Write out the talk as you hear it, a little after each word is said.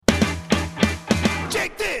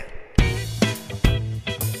Jakethis!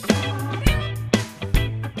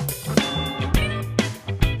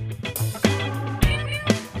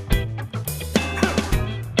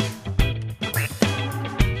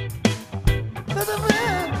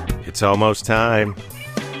 It's almost time.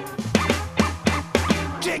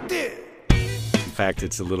 Jakethis! In fact,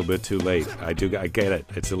 it's a little bit too late. I get it.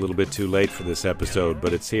 It's a little bit too late for this episode,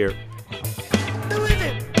 but it's here. Who is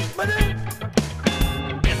it?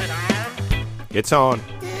 Is it on? It's on.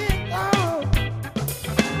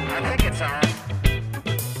 I think it's on.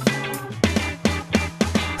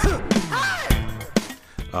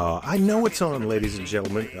 I know it's on, ladies and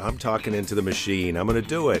gentlemen. I'm talking into the machine. I'm going to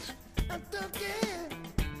do it. I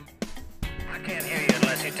can't hear you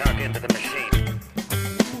unless you talk into the machine.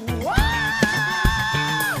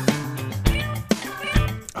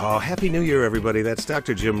 Oh, Happy New Year, everybody. That's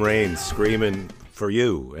Dr. Jim Raines screaming for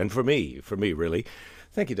you and for me, really.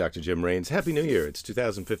 Thank you, Dr. Jim Raines. Happy New Year. It's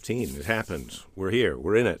 2015. It happened. We're here.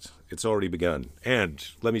 We're in it. It's already begun. And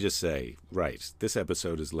let me just say, right, this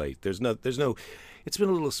episode is late. It's been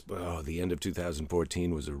a little, the end of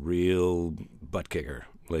 2014 was a real butt kicker,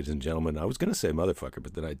 ladies and gentlemen. I was going to say motherfucker,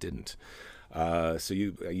 but then I didn't. So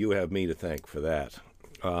you have me to thank for that.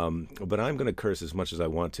 But I'm going to curse as much as I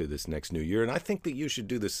want to this next new year, and I think that you should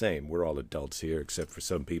do the same. We're all adults here, except for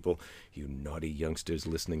some people, you naughty youngsters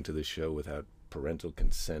listening to this show without parental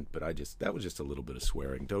consent. But that was just a little bit of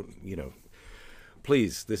swearing.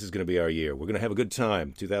 Please, this is going to be our year. We're going to have a good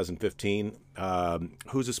time. 2015.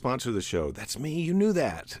 Who's a sponsor of the show? That's me. You knew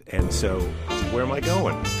that. And so, where am I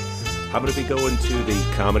going? I'm going to be going to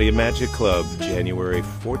the Comedy and Magic Club January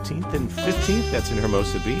 14th and 15th. That's in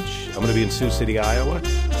Hermosa Beach. I'm going to be in Sioux City, Iowa,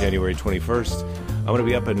 January 21st. I'm going to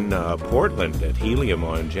be up in Portland at Helium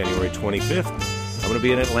on January 25th. I'm going to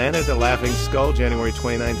be in Atlanta at the Laughing Skull, January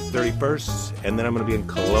 29th to 31st. And then I'm going to be in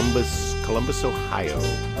Columbus, Ohio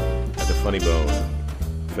at the Funny Bone,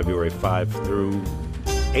 February 5 through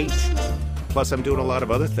 8. Plus, I'm doing a lot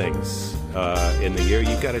of other things in the year.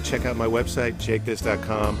 You've got to check out my website,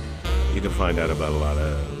 jakethis.com. You can find out about a lot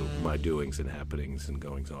of my doings and happenings and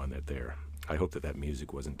goings-on there. I hope that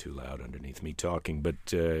music wasn't too loud underneath me talking, but,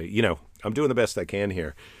 I'm doing the best I can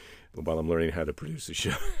here while I'm learning how to produce a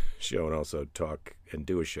show and also talk and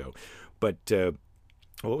do a show. But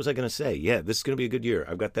what was I going to say? Yeah, this is going to be a good year.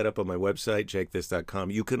 I've got that up on my website,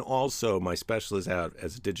 jakethis.com. You can also, my special is out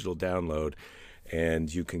as a digital download,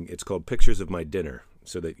 and it's called Pictures of My Dinner,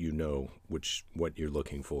 so that you know what you're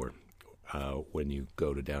looking for when you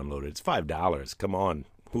go to download it. It's $5. Come on.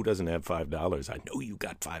 Who doesn't have $5? I know you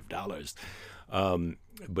got $5.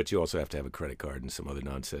 But you also have to have a credit card and some other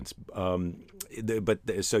nonsense.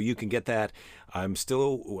 So you can get that. I'm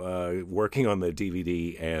still working on the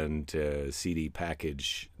DVD and CD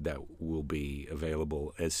package that will be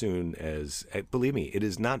available as soon as, believe me, it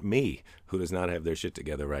is not me who does not have their shit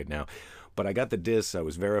together right now. But I got the discs. I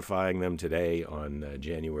was verifying them today on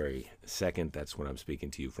January 2nd. That's when I'm speaking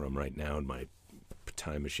to you from right now in my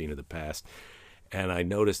time machine of the past. And I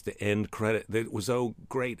noticed the end credit. It was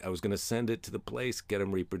great. I was going to send it to the place, get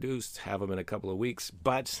them reproduced, have them in a couple of weeks.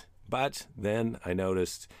 But then I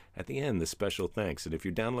noticed at the end the special thanks. And if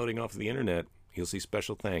you're downloading off the internet, you'll see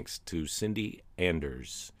special thanks to Cindy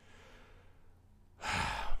Anders,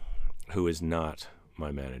 who is not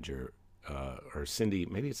my manager. Or Cindy,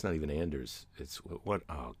 maybe it's not even Anders. It's what?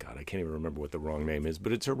 Oh, God, I can't even remember what the wrong name is.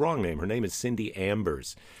 But it's her wrong name. Her name is Cindy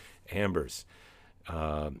Ambers. And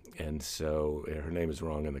so her name is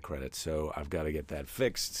wrong in the credits. So I've got to get that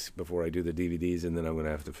fixed before I do the DVDs, and then I'm going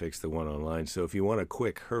to have to fix the one online. So if you want a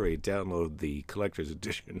quick hurry, download the collector's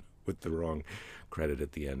edition with the wrong credit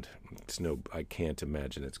at the end. I can't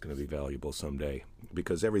imagine it's going to be valuable someday,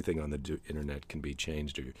 because everything on the internet can be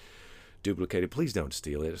changed or duplicated. Please don't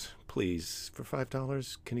steal it. Please, for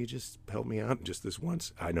 $5, can you just help me out just this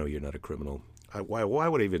once? I know you're not a criminal. Why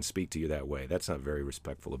would I even speak to you that way? That's not very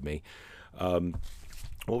respectful of me.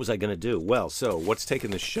 What was I going to do? Well, so what's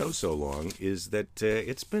taken the show so long is that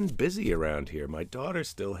it's been busy around here. My daughter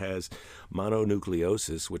still has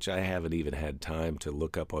mononucleosis, which I haven't even had time to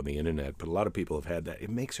look up on the internet, but a lot of people have had that.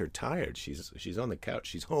 It makes her tired. She's on the couch.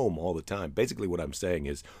 She's home all the time. Basically what I'm saying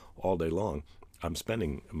is all day long I'm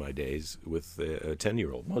spending my days with a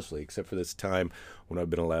 10-year-old, mostly, except for this time when I've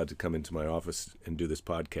been allowed to come into my office and do this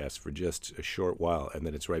podcast for just a short while, and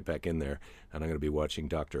then it's right back in there, and I'm going to be watching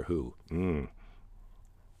Doctor Who.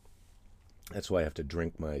 That's why I have to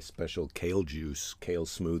drink my special kale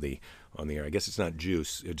smoothie on the air. I guess it's not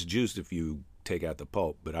juice. It's juice if you take out the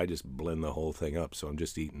pulp, but I just blend the whole thing up, so I'm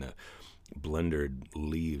just eating blended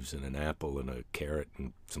leaves and an apple and a carrot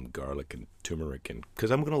and some garlic and turmeric, and because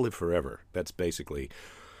I'm going to live forever. That's basically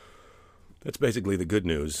That's basically the good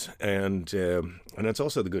news, and it's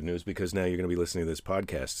also the good news because now you're going to be listening to this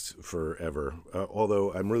podcast forever.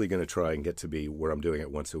 Although I'm really going to try and get to be where I'm doing it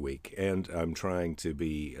once a week, and I'm trying to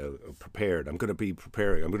be prepared. I'm going to be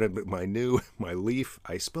preparing. I'm going to my leaf.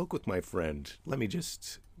 I spoke with my friend. Let me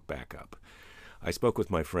just back up. I spoke with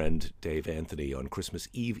my friend Dave Anthony on Christmas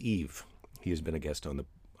Eve. He has been a guest on the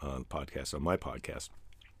podcast, on my podcast.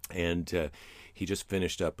 And he just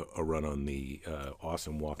finished up a run on the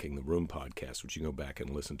awesome Walking the Room podcast, which you can go back and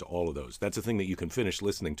listen to all of those. That's a thing that you can finish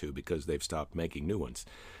listening to because they've stopped making new ones.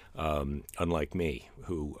 Unlike me,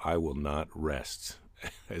 who I will not rest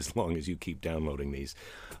as long as you keep downloading these.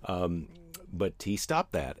 But he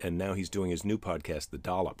stopped that, and now he's doing his new podcast, The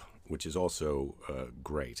Dollop, which is also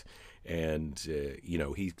great. And,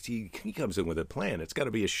 he comes in with a plan. It's got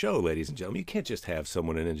to be a show, ladies and gentlemen. You can't just have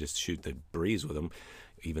someone in and just shoot the breeze with them,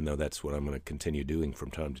 even though that's what I'm going to continue doing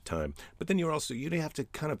from time to time. But then you have to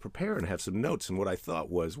kind of prepare and have some notes. And what I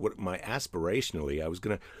thought was, aspirationally, I was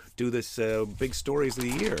going to do this big stories of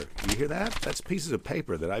the year. You hear that? That's pieces of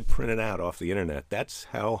paper that I printed out off the internet. That's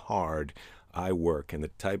how hard I work and the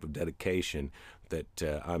type of dedication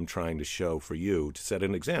that I'm trying to show for you to set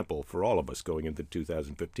an example for all of us going into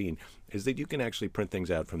 2015 is that you can actually print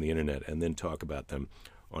things out from the internet and then talk about them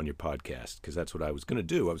on your podcast, because that's what I was going to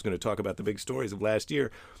do. I was going to talk about the big stories of last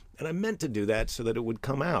year, and I meant to do that so that it would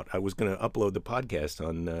come out. I was going to upload the podcast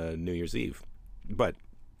on New Year's Eve, but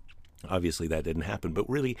obviously that didn't happen. But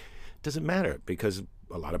really, it doesn't matter because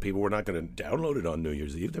a lot of people were not going to download it on New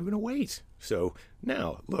Year's Eve. They're going to wait. So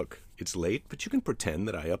now, look, it's late, but you can pretend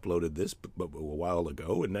that I uploaded this a while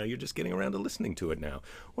ago, and now you're just getting around to listening to it now.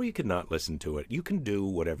 Or you could not listen to it. You can do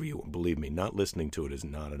whatever you want. Believe me, not listening to it is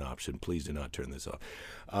not an option. Please do not turn this off.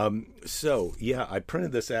 I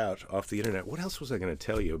printed this out off the internet. What else was I going to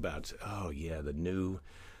tell you about? Oh, yeah, the new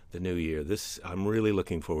year. I'm really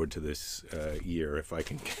looking forward to this year if I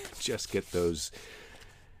can just get those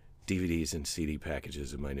DVDs and CD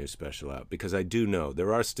packages of my new special out, because I do know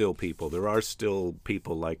there are still people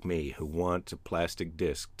like me who want a plastic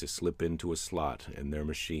disc to slip into a slot in their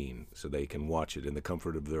machine so they can watch it in the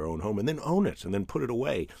comfort of their own home and then own it and then put it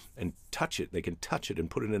away and touch it. They can touch it and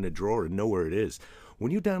put it in a drawer and know where it is.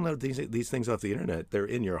 When you download these things off the internet, they're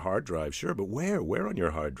in your hard drive, sure, but where on your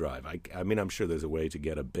hard drive? I mean, I'm sure there's a way to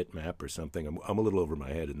get a bitmap or something. I'm a little over my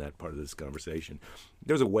head in that part of this conversation.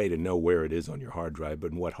 There's a way to know where it is on your hard drive,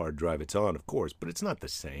 but what hard drive it's on, of course, but it's not the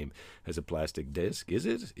same as a plastic disc, is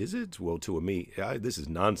it? Is it? Well, this is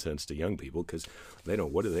nonsense to young people because they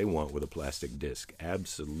don't. What do they want with a plastic disc?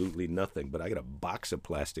 Absolutely nothing. But I got a box of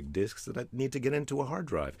plastic discs that I need to get into a hard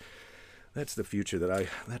drive. That's the future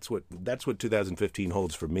that's what 2015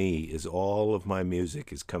 holds for me, is all of my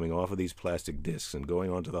music is coming off of these plastic discs and going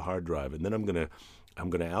onto the hard drive. And then I'm going to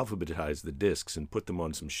alphabetize the discs and put them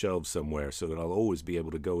on some shelves somewhere so that I'll always be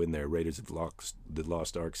able to go in there, Raiders of the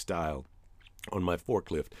Lost Ark style, on my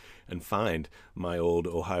forklift and find my old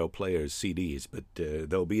Ohio Players CDs, but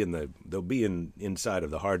they'll be inside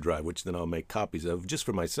of the hard drive, which then I'll make copies of just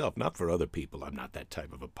for myself, not for other people. I'm not that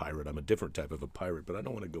type of a pirate. I'm a different type of a pirate, but I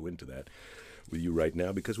don't want to go into that with you right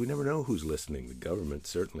now because we never know who's listening. The government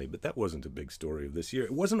certainly, but that wasn't a big story of this year.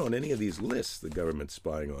 It wasn't on any of these lists, the government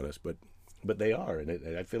spying on us, but they are,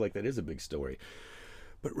 and I feel like that is a big story.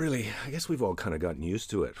 But really, I guess we've all kind of gotten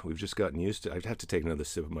used to it. We've just gotten used to it. I'd have to take another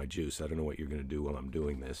sip of my juice. I don't know what you're going to do while I'm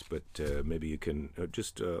doing this, but maybe you can how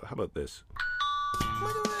about this?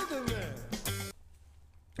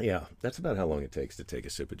 Yeah, that's about how long it takes to take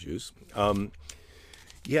a sip of juice.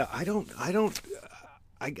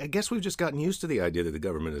 I guess we've just gotten used to the idea that the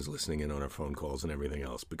government is listening in on our phone calls and everything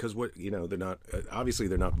else, because they're not obviously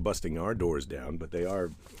they're not busting our doors down, but they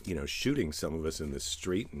are, shooting some of us in the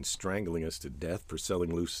street and strangling us to death for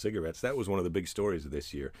selling loose cigarettes. That was one of the big stories of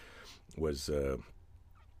this year, was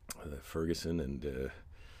Ferguson and the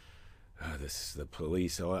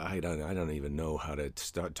police. Oh, I don't even know how to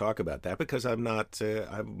talk about that because I'm not.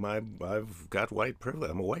 I've got white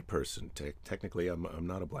privilege. I'm a white person. Technically, I'm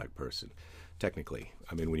not a black person. Technically,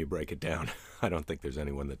 I mean, when you break it down, I don't think there's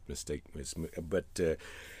anyone that but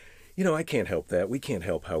I can't help that. We can't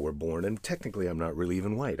help how we're born, and technically, I'm not really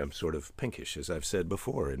even white. I'm sort of pinkish, as I've said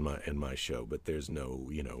before in my show. But there's no,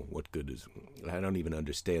 what good is? I don't even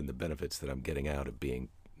understand the benefits that I'm getting out of being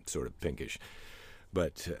sort of pinkish.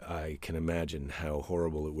 But I can imagine how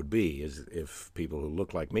horrible it would be if people who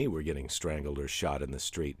look like me were getting strangled or shot in the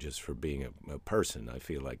street just for being a person. I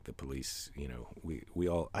feel like the police, we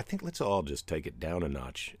all, I think let's all just take it down a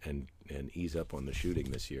notch and ease up on the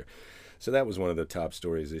shooting this year. So that was one of the top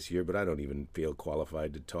stories this year, but I don't even feel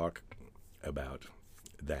qualified to talk about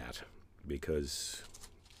that because,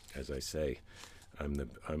 as I say,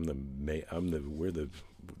 we're the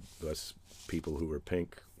us people who are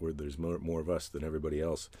pink. There's more of us than everybody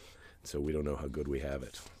else, so we don't know how good we have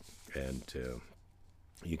it, and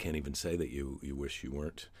you can't even say that you wish you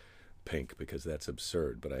weren't pink because that's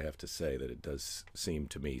absurd. But I have to say that it does seem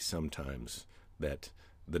to me sometimes that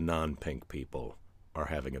the non-pink people are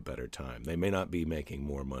having a better time. They may not be making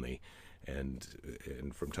more money, and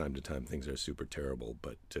from time to time things are super terrible,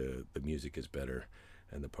 but the music is better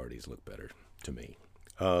and the parties look better to me.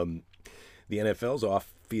 The NFL's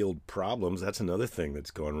off-field problems, that's another thing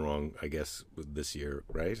that's gone wrong, I guess, this year,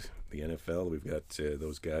 right? The NFL, we've got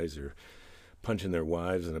those guys are punching their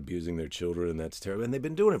wives and abusing their children, and that's terrible. And they've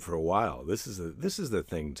been doing it for a while. This is the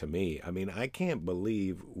thing to me. I mean, I can't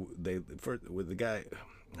believe with the guy.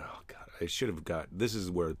 Oh God, I should have got. This is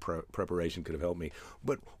where preparation could have helped me.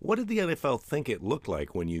 But what did the NFL think it looked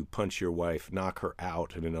like when you punch your wife, knock her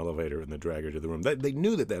out in an elevator, and then drag her to the room? They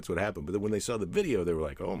knew that that's what happened. But then when they saw the video, they were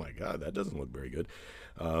like, "Oh my God, that doesn't look very good."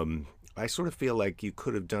 I sort of feel like you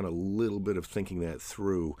could have done a little bit of thinking that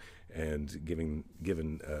through and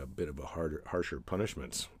given a bit of harsher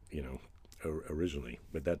punishments, originally.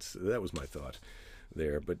 But that was my thought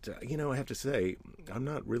there. But I have to say, I'm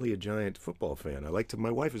not really a giant football fan.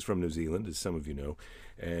 My wife is from New Zealand, as some of you know,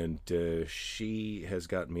 and she has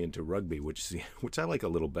gotten me into rugby, which I like a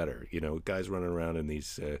little better. Guys running around in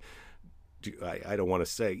these. I don't want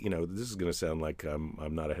to say, this is going to sound like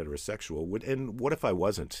I'm not a heterosexual. And what if I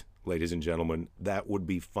wasn't, ladies and gentlemen? That would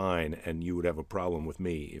be fine, and you would have a problem with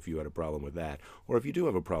me if you had a problem with that, or if you do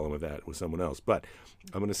have a problem with that with someone else. But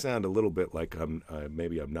I'm going to sound a little bit like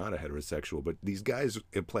maybe I'm not a heterosexual, but these guys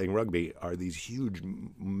playing rugby are these huge,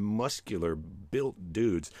 muscular, built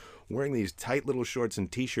dudes wearing these tight little shorts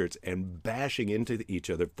and T-shirts and bashing into each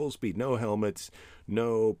other full speed, no helmets,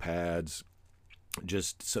 no pads.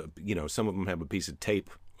 Just some of them have a piece of tape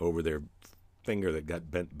over their finger that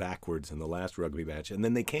got bent backwards in the last rugby match, and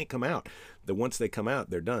then they can't come out. Once they come out,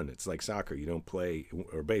 they're done. It's like soccer. You don't play,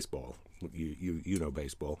 or baseball. You know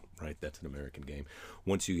baseball, right? That's an American game.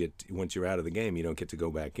 Once you're out of the game, you don't get to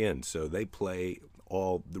go back in. So they play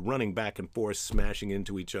all the running back and forth, smashing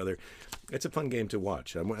into each other. It's a fun game to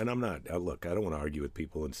watch. I'm not. Look, I don't want to argue with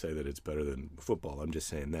people and say that it's better than football. I'm just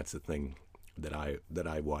saying that's the thing that I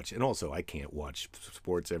watch. And also, I can't watch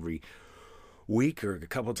sports every week or a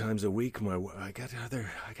couple times a week. I got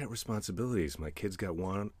responsibilities. My kids got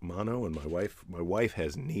mono, and my wife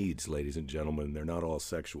has needs, ladies and gentlemen. They're not all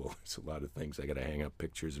sexual. It's a lot of things. I got to hang up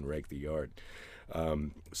pictures and rake the yard.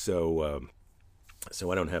 So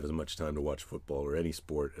I don't have as much time to watch football or any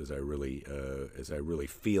sport as I really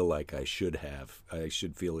feel like I should have. I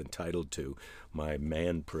should feel entitled to my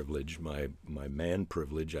man privilege. My man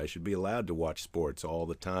privilege. I should be allowed to watch sports all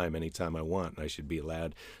the time, anytime I want. And I should be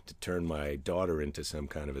allowed to turn my daughter into some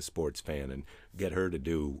kind of a sports fan and get her to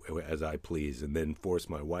do as I please, and then force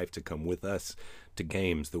my wife to come with us to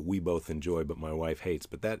games that we both enjoy, but my wife hates.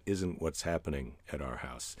 But that isn't what's happening at our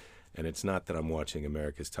house. And it's not that I'm watching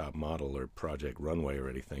America's Top Model or Project Runway or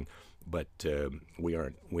anything, but we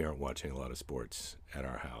aren't watching a lot of sports at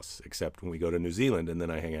our house, except when we go to New Zealand, and then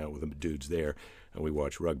I hang out with the dudes there, and we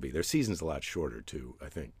watch rugby. Their season's a lot shorter too, I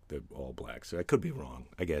think, the All Blacks. So I could be wrong.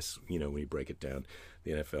 I guess when you break it down,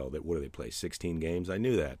 the NFL, what do they play? 16 games. I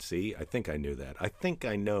knew that. See, I think I knew that. I think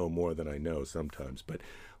I know more than I know sometimes. But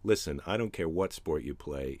listen, I don't care what sport you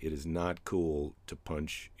play. It is not cool to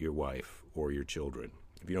punch your wife or your children.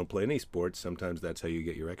 If you don't play any sports, sometimes that's how you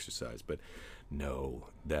get your exercise. But no,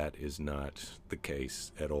 that is not the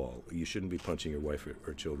case at all. You shouldn't be punching your wife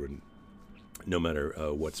or children, no matter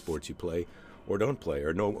what sports you play or don't play,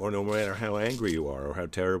 or no matter how angry you are or how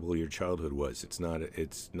terrible your childhood was. It's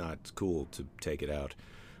not cool to take it out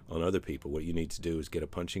on other people. What you need to do is get a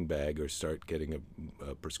punching bag or start getting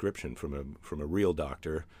a prescription from a real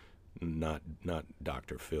doctor. Not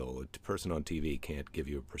Dr. Phil. A person on TV can't give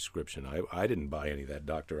you a prescription. I didn't buy any of that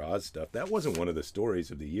Dr. Oz stuff. That wasn't one of the stories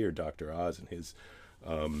of the year, Dr. Oz and his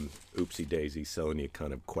oopsie daisy selling you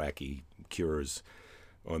kind of quacky cures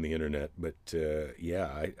on the internet. But that's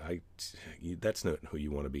not who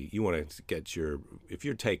you want to be. You want to get if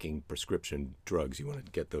you're taking prescription drugs, you want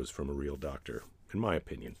to get those from a real doctor, in my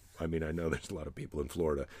opinion. I mean, I know there's a lot of people in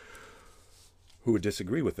Florida who would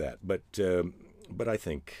disagree with that, but I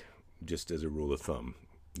think, just as a rule of thumb,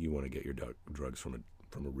 you want to get your drugs from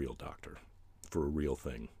a real doctor for a real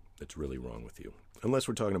thing that's really wrong with you. Unless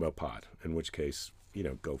we're talking about pot, in which case,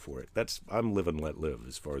 go for it. I'm live and let live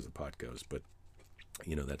as far as the pot goes. But,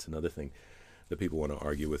 that's another thing that people want to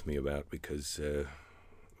argue with me about because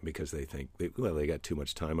they think they got too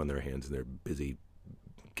much time on their hands and they're busy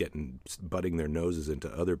butting their noses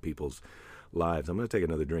into other people's lives. I'm going to take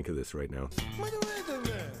another drink of this right now.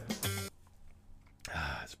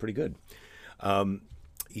 It's pretty good.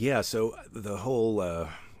 Yeah, so the whole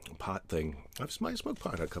pot thing, I've smoked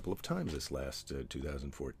pot a couple of times this last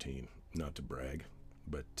 2014. Not to brag,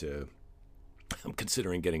 but I'm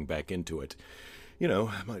considering getting back into it. You know,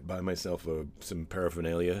 I might buy myself some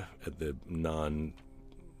paraphernalia at the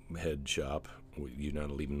non-head shop. You're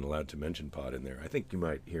not even allowed to mention pot in there. I think you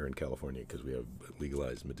might here in California because we have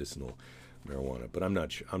legalized medicinal marijuana, but I'm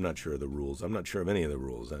not sure of the rules. I'm not sure of any of the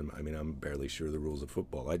rules. I'm barely sure of the rules of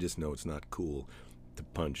football. I just know it's not cool to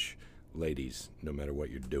punch ladies no matter what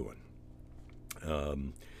you're doing.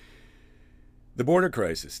 The border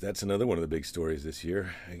crisis, that's another one of the big stories this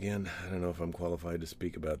year. Again, I don't know if I'm qualified to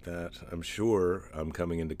speak about that. I'm sure I'm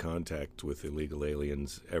coming into contact with illegal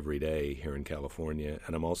aliens every day here in California,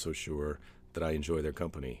 and I'm also sure that I enjoy their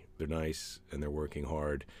company. They're nice, and they're working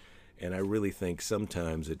hard. And I really think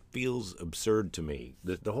sometimes it feels absurd to me.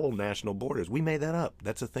 The whole national borders, we made that up.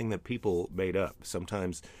 That's a thing that people made up.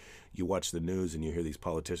 Sometimes you watch the news and you hear these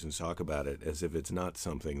politicians talk about it as if it's not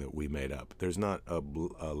something that we made up. There's not a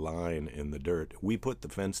line in the dirt. We put the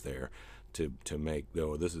fence there to make,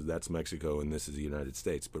 that's Mexico and this is the United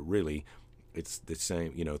States. But really, it's the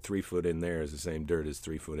same, 3 foot in there is the same dirt as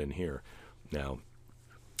 3 foot in here. Now,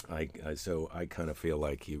 I kind of feel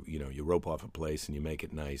like you rope off a place and you make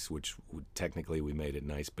it nice, which technically we made it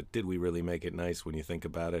nice, but did we really make it nice when you think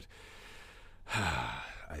about it?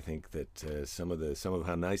 I think that some of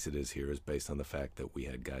how nice it is here is based on the fact that we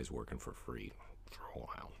had guys working for free for a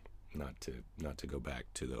while. Not to go back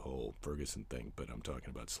to the whole Ferguson thing, but I'm talking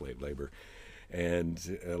about slave labor,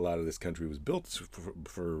 and a lot of this country was built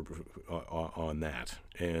on that,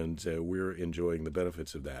 and we're enjoying the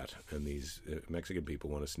benefits of that. And these Mexican people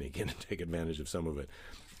want to sneak in and take advantage of some of it.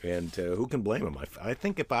 And who can blame them? I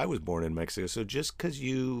think if I was born in Mexico, so just because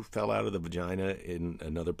you fell out of the vagina in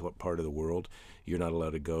another part of the world, you're not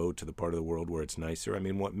allowed to go to the part of the world where it's nicer. I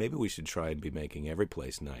mean, maybe we should try and be making every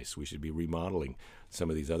place nice. We should be remodeling some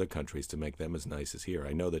of these other countries to make them as nice as here.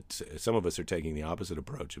 I know that some of us are taking the opposite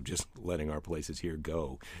approach of just letting our places here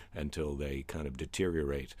go until they kind of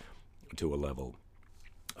deteriorate to a level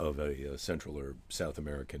of a Central or South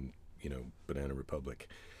American, banana republic.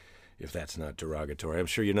 If that's not derogatory. I'm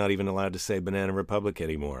sure you're not even allowed to say Banana Republic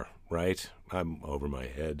anymore, right? I'm over my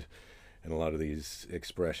head in a lot of these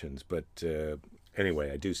expressions. But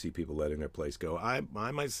anyway, I do see people letting their place go. I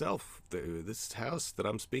myself, this house that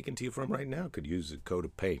I'm speaking to you from right now could use a coat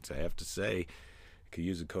of paint. I have to say, could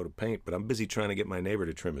use a coat of paint, but I'm busy trying to get my neighbor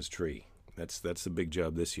to trim his tree. That's the big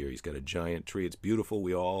job this year. He's got a giant tree. It's beautiful.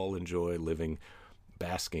 We all enjoy living,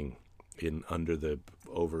 basking in under the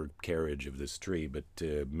overcarriage of this tree, but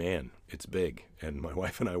man, it's big. And my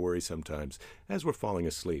wife and I worry sometimes as we're falling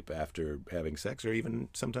asleep after having sex, or even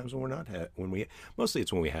sometimes when we're not. Mostly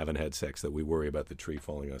it's when we haven't had sex that we worry about the tree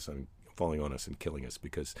falling on us and killing us.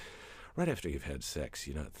 Because right after you've had sex,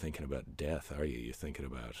 you're not thinking about death, are you? You're thinking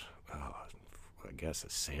about, I guess, a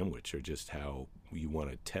sandwich, or just how you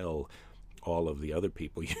want to tell all of the other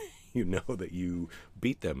people you know that you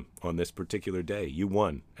beat them on this particular day. You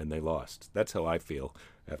won and they lost. That's how I feel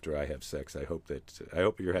after I have sex. I hope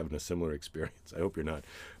you're having a similar experience. I hope you're not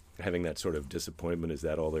having that sort of disappointment. Is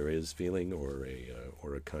that all there is feeling, or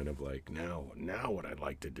a kind of like, now what I'd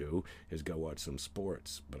like to do is go watch some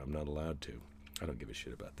sports, but I'm not allowed to. I don't give a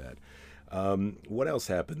shit about that. What else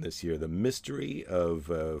happened this year? The mystery of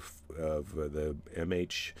the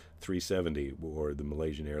MH370, or the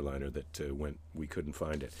Malaysian airliner that went. We couldn't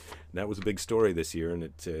find it. And that was a big story this year, and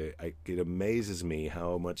it amazes me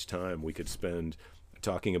how much time we could spend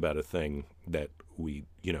talking about a thing that we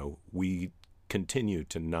continue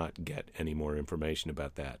to not get any more information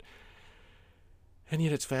about that. And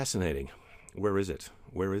yet it's fascinating. Where is it?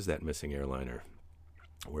 Where is that missing airliner?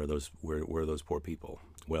 Where are those poor people?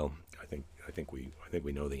 Well, I think we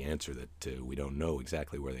know the answer, that we don't know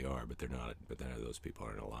exactly where they are, but they're not. But those people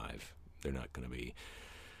aren't alive. They're not going to be.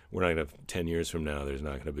 We're not going to. 10 years from now, they're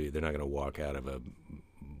not going to walk out of a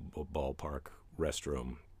ballpark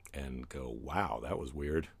restroom and go, "Wow, that was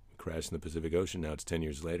weird. We crashed in the Pacific Ocean. Now it's 10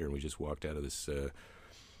 years later, and we just walked out of this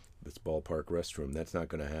ballpark restroom." That's not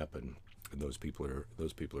going to happen. And those people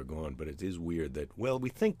are gone. But it is weird that, well, we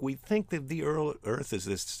think that the Earth is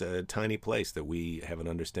this tiny place, that we have an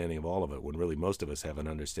understanding of all of it, when really most of us have an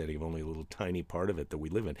understanding of only a little tiny part of it that we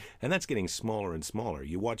live in. And that's getting smaller and smaller.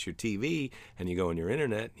 You watch your TV and you go on your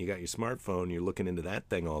internet, you got your smartphone, you're looking into that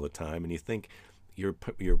thing all the time, and you think,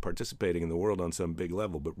 you're participating in the world on some big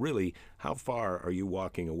level, but really, how far are you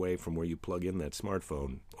walking away from where you plug in that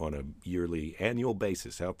smartphone on a annual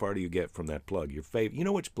basis? How far do you get from that plug? You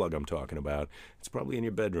know which plug I'm talking about. It's probably in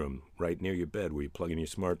your bedroom, right near your bed, where you plug in your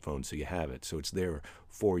smartphone so you have it. So it's there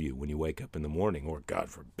for you when you wake up in the morning, or God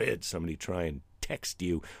forbid, somebody try and text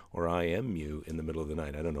you or IM you in the middle of the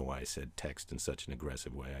night. I don't know why I said text in such an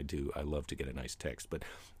aggressive way. I do. I love to get a nice text, but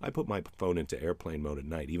I put my phone into airplane mode at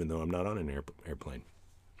night, even though I'm not on an airplane.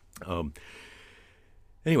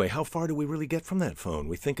 Anyway, how far do we really get from that phone?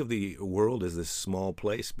 We think of the world as this small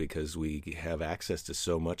place because we have access to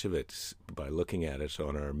so much of it by looking at it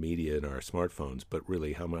on our media and our smartphones. But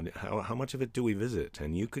really, how much of it do we visit?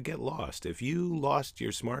 And you could get lost. If you lost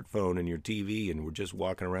your smartphone and your TV and were just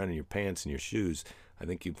walking around in your pants and your shoes, I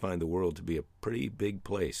think you'd find the world to be a pretty big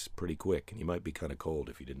place pretty quick. And you might be kind of cold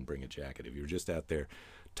if you didn't bring a jacket. If you were just out there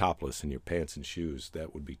topless in your pants and shoes,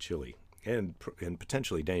 that would be chilly and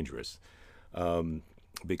potentially dangerous.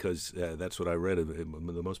 Because that's what I read.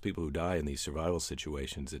 The most people who die in these survival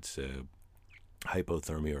situations, it's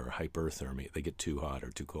hypothermia or hyperthermia. They get too hot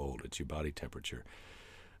or too cold. It's your body temperature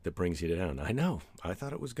that brings you down. I know. I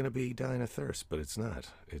thought it was going to be dying of thirst, but it's not.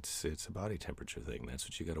 It's a body temperature thing. That's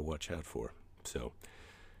what you got to watch out for. So,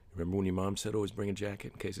 remember when your mom said always bring a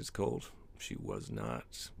jacket in case it's cold? She was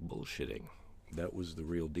not bullshitting. That was the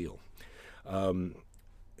real deal.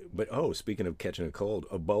 But, speaking of catching a cold,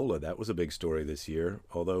 Ebola, that was a big story this year,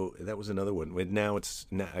 although that was another one. Now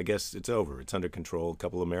I guess it's over. It's under control. A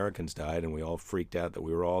couple Americans died, and we all freaked out that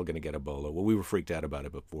we were all going to get Ebola. Well, we were freaked out about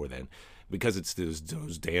it before then because it's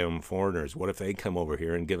those damn foreigners. What if they come over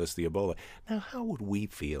here and give us the Ebola? Now, how would we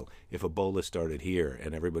feel if Ebola started here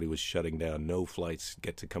and everybody was shutting down, no flights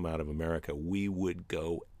get to come out of America? We would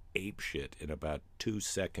go apeshit in about 2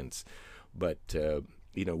 seconds. But,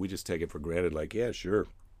 we just take it for granted, like, yeah, sure.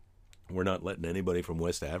 We're not letting anybody from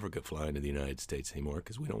West Africa fly into the United States anymore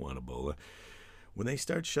because we don't want Ebola. When they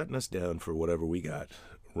start shutting us down for whatever we got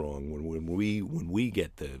wrong, when we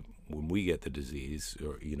get the disease,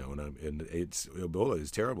 or and it's Ebola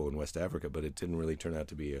is terrible in West Africa, but it didn't really turn out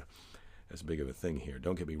to be as big of a thing here.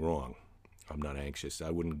 Don't get me wrong, I'm not anxious. I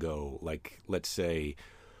wouldn't go like, let's say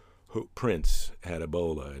Prince had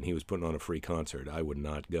Ebola and he was putting on a free concert. I would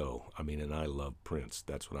not go. I mean, and I love Prince.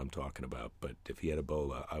 That's what I'm talking about. But if he had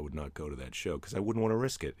Ebola, I would not go to that show because I wouldn't want to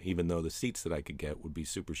risk it, even though the seats that I could get would be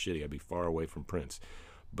super shitty. I'd be far away from Prince.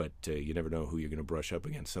 But you never know who you're going to brush up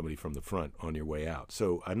against, somebody from the front on your way out.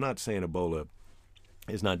 So I'm not saying Ebola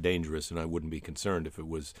is not dangerous, and I wouldn't be concerned if it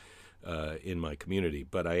was in my community.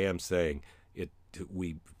 But I am saying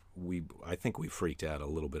I think we freaked out a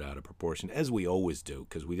little bit out of proportion, as we always do,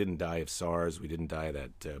 because we didn't die of SARS, we didn't die of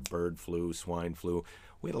that bird flu, swine flu.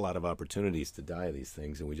 We had a lot of opportunities to die of these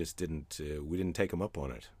things, and we just didn't. We didn't take them up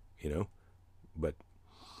on it, But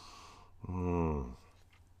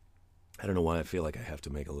I don't know why I feel like I have to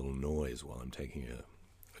make a little noise while I'm taking a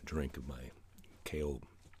drink of my kale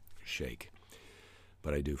shake.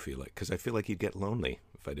 But I do feel like, because I feel like you'd get lonely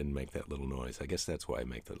if I didn't make that little noise. I guess that's why I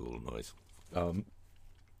make that little noise.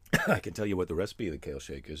 I can tell you what the recipe of the kale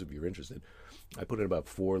shake is if you're interested. I put in about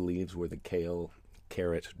 4 leaves worth of kale,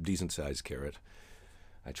 carrot, decent-sized carrot.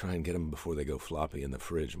 I try and get them before they go floppy in the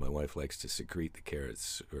fridge. My wife likes to secrete the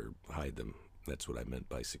carrots or hide them. That's what I meant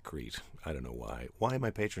by secrete. I don't know why. Why am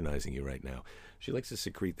I patronizing you right now? She likes to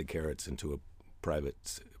secrete the carrots into a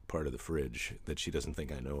private part of the fridge that she doesn't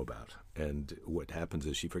think I know about. And what happens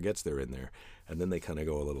is she forgets they're in there, and then they kind of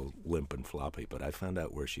go a little limp and floppy. But I found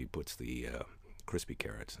out where she puts the crispy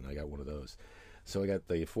carrots, and I got one of those. So I got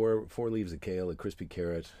the four leaves of kale, a crispy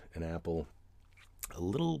carrot, an apple, a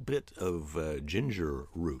little bit of ginger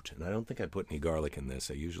root, and I don't think I put any garlic in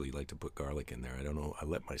this. I usually like to put garlic in there. I don't know. I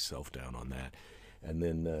let myself down on that. And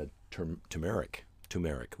then turmeric,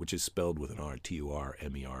 which is spelled with an R,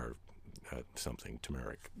 Turmer, something,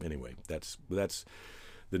 turmeric. Anyway, that's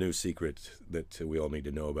the new secret that we all need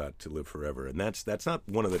to know about to live forever. And that's not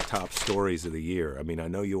one of the top stories of the year. I mean, I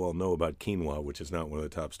know you all know about quinoa, which is not one of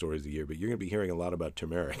the top stories of the year, but you're going to be hearing a lot about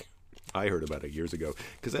turmeric. I heard about it years ago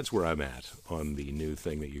because that's where I'm at on the new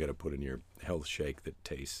thing that you got to put in your health shake that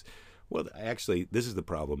tastes. Well, actually, this is the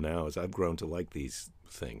problem now is I've grown to like these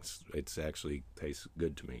things. It's actually tastes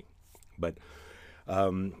good to me. But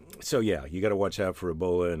so yeah, you got to watch out for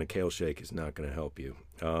Ebola, and a kale shake is not going to help you.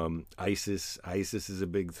 ISIS is a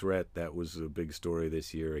big threat. That was a big story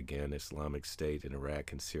this year. Again, Islamic State in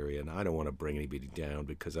Iraq and Syria. And I don't want to bring anybody down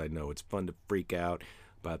because I know it's fun to freak out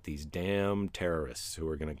about these damn terrorists who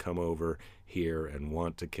are going to come over here and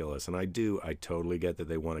want to kill us. And I totally get that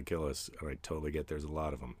they want to kill us, and I totally get there's a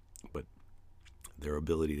lot of them. But their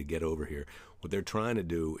ability to get over here. What they're trying to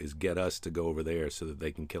do is get us to go over there so that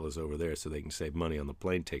they can kill us over there so they can save money on the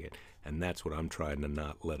plane ticket. And that's what I'm trying to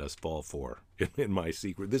not let us fall for in my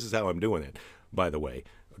secret. This is how I'm doing it, by the way.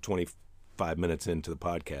 25 minutes into the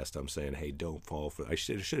podcast, I'm saying, hey, don't fall for it. I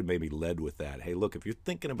should have maybe led with that. Hey, look, if you're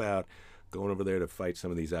thinking about going over there to fight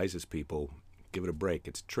some of these ISIS people, give it a break.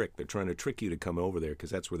 It's a trick. They're trying to trick you to come over there because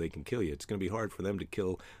that's where they can kill you. It's going to be hard for them to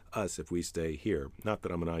kill us if we stay here. Not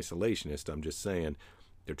that I'm an isolationist. I'm just saying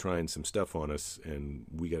they're trying some stuff on us, and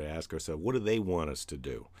we got to ask ourselves, what do they want us to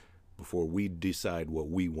do? Before we decide what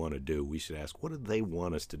we want to do, we should ask, what do they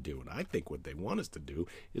want us to do? And I think what they want us to do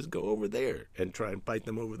is go over there and try and fight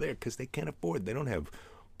them over there because they can't afford. They don't have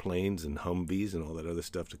planes and Humvees and all that other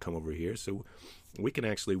stuff to come over here. So we can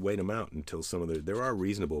actually wait them out until some of there are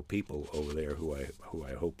reasonable people over there who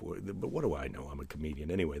I hope would. But what do I know? I'm a comedian.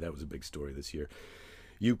 Anyway, that was a big story this year.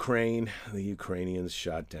 Ukraine, the Ukrainians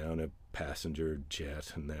shot down a passenger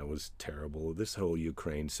jet, and that was terrible. This whole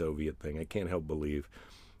Ukraine-Soviet thing, I can't help believe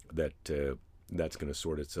that that's going to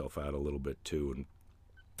sort itself out a little bit too.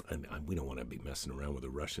 And we don't want to be messing around with the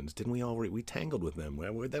Russians. Didn't we already? We tangled with them.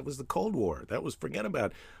 That was the Cold War. That was forget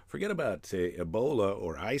about Ebola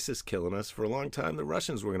or ISIS killing us. For a long time, the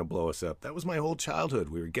Russians were going to blow us up. That was my whole childhood.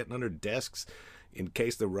 We were getting under desks in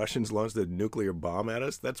case the Russians launched a nuclear bomb at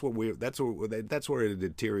us. That's where it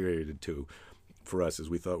deteriorated to for us, as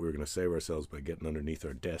we thought we were going to save ourselves by getting underneath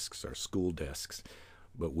our desks, our school desks.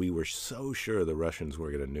 But we were so sure the Russians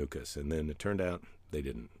were going to nuke us, and then it turned out they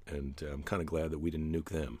didn't. And I'm kind of glad that we didn't nuke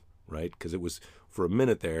them, right? Because it was, for a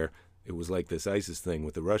minute there, it was like this ISIS thing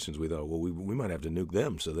with the Russians. We thought, well, we might have to nuke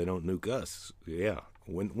them so they don't nuke us. Yeah.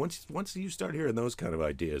 Once you start hearing those kind of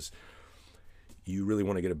ideas, you really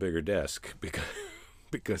want to get a bigger desk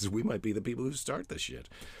because we might be the people who start the shit.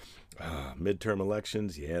 Midterm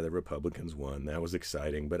elections, yeah, the Republicans won. That was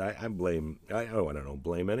exciting, but I don't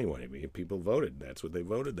blame anyone. I mean, people voted. That's what they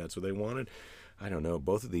voted. That's what they wanted. I don't know.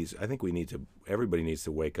 Both of these, I think everybody needs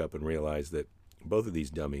to wake up and realize that both of these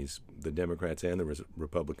dummies, the Democrats and the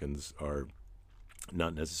Republicans, are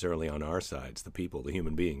not necessarily on our sides, the people, the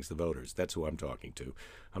human beings, the voters. That's who I'm talking to.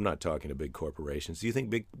 I'm not talking to big corporations. Do you think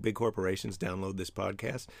big corporations download this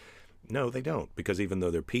podcast? No, they don't, because even though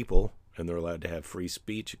they're people and they're allowed to have free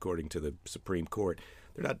speech according to the Supreme Court,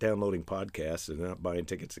 they're not downloading podcasts and they're not buying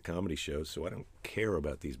tickets to comedy shows, so I don't care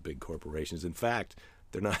about these big corporations. In fact,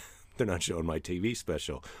 they're not showing my TV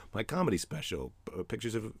special, my comedy special,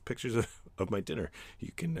 pictures of my dinner.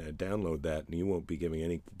 You can download that, and you won't be giving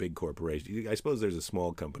any big corporation. I suppose there's a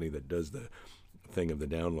small company that does the thing of the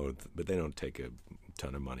download, but they don't take a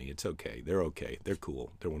ton of money. It's okay. They're okay. They're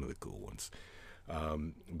cool. They're one of the cool ones.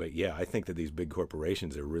 But yeah, I think that these big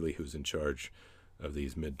corporations are really who's in charge of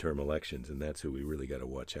these midterm elections, and that's who we really got to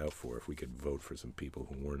watch out for. If we could vote for some people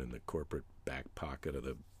who weren't in the corporate back pocket of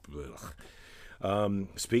the.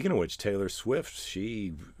 Speaking of which, Taylor Swift,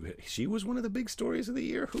 she was one of the big stories of the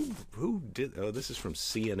year. Who did? Oh, this is from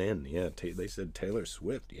CNN. Yeah, they said Taylor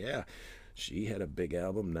Swift. Yeah, she had a big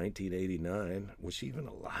album, 1989. Was she even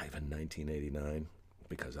alive in 1989?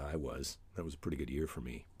 Because I was. That was a pretty good year for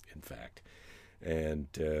me, in fact. And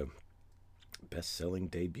best-selling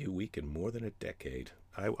debut week in more than a decade.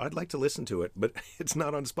 I'd like to listen to it, but it's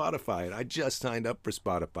not on Spotify, and I just signed up for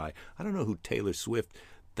Spotify. I don't know who Taylor Swift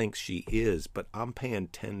thinks she is, but I'm paying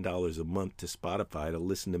 $10 a month to Spotify to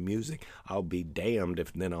listen to music. I'll be damned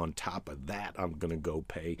if then on top of that I'm going to go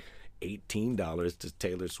pay $18 to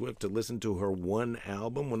Taylor Swift to listen to her one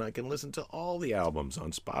album when I can listen to all the albums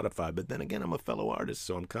on Spotify. But then again, I'm a fellow artist,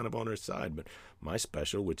 so I'm kind of on her side. But my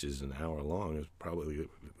special, which is an hour long, is probably,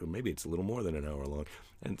 maybe it's a little more than an hour long.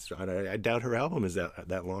 And so I doubt her album is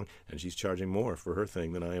that long, and she's charging more for her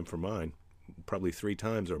thing than I am for mine. Probably 3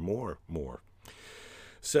 times or more.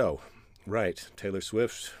 So, right, Taylor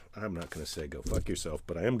Swift, I'm not going to say go fuck yourself,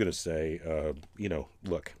 but I am going to say,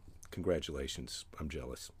 look, congratulations. I'm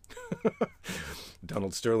jealous.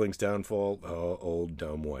 Donald Sterling's downfall, old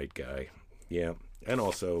dumb white guy. Yeah, and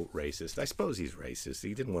also racist. I suppose he's racist.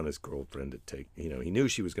 He didn't want his girlfriend to take, he knew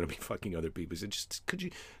she was going to be fucking other people. He said, could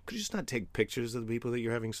you just not take pictures of the people that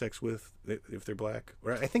you're having sex with if they're black?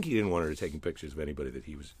 Or I think he didn't want her taking pictures of anybody that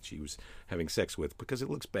she was having sex with because it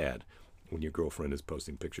looks bad when your girlfriend is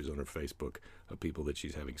posting pictures on her Facebook of people that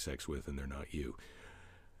she's having sex with and they're not you.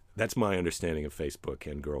 That's my understanding of Facebook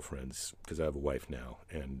and girlfriends, because I have a wife now,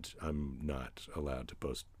 and I'm not allowed to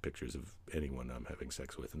post pictures of anyone I'm having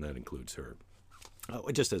sex with, and that includes her.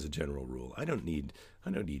 Just as a general rule, I don't need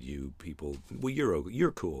you people. Well,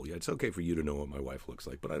 you're cool. Yeah, it's okay for you to know what my wife looks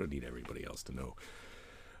like, but I don't need everybody else to know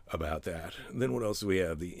about that. And then what else do we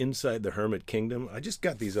have? The Inside the Hermit Kingdom. I just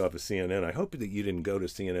got these off of CNN. I hope that you didn't go to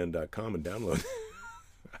CNN.com and download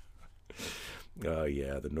Oh,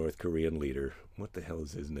 yeah, the North Korean leader. What the hell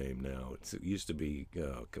is his name now? It used to be,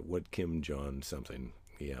 what, Kim Jong something.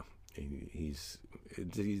 Yeah,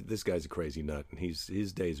 this guy's a crazy nut, and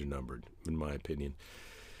his days are numbered, in my opinion.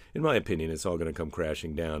 In my opinion, it's all going to come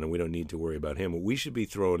crashing down, and we don't need to worry about him. What we should be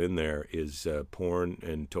throwing in there is porn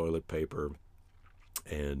and toilet paper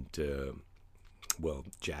and,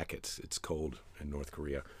 jackets. It's cold in North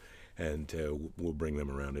Korea, and we'll bring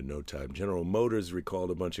them around in no time. General Motors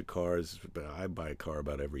recalled a bunch of cars. I buy a car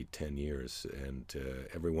about every 10 years, and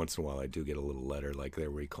every once in a while I do get a little letter like they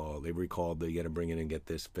recalled. They got to bring it and get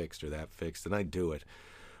this fixed or that fixed, and I do it.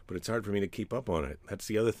 But it's hard for me to keep up on it. That's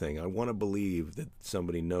the other thing. I want to believe that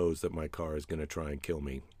somebody knows that my car is going to try and kill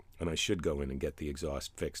me, and I should go in and get the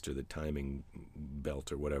exhaust fixed or the timing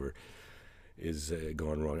belt or whatever is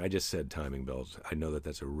gone wrong. I just said timing belt. I know that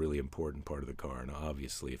that's a really important part of the car, and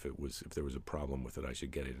obviously if there was a problem with it, I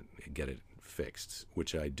should get it fixed,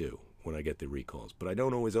 which I do when I get the recalls. But I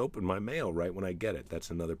don't always open my mail right when I get it. That's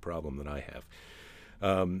another problem that I have.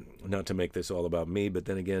 Not to make this all about me, but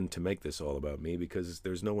then again, to make this all about me because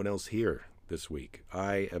there's no one else here this week.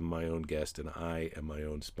 I am my own guest, and I am my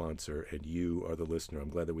own sponsor, and you are the listener. I'm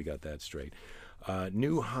glad that we got that straight.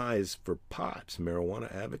 New highs for pot.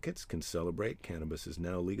 Marijuana advocates can celebrate. Cannabis is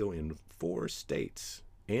now legal in 4 states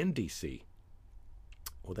and D.C.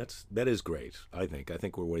 Well, that is great, I think. I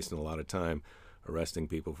think we're wasting a lot of time arresting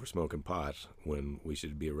people for smoking pot when we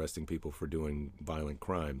should be arresting people for doing violent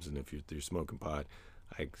crimes. And if you're smoking pot,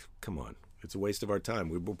 come on. It's a waste of our time.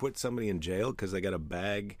 We will put somebody in jail because they got a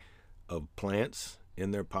bag of plants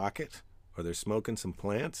in their pocket or they're smoking some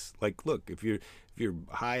plants. Like, look, if you're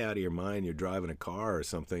high out of your mind, you're driving a car or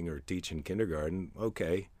something or teaching kindergarten,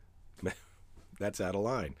 okay, that's out of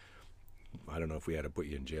line. I don't know if we had to put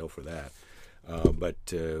you in jail for that. But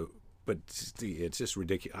it's just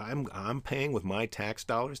ridiculous. I'm paying with my tax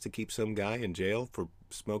dollars to keep some guy in jail for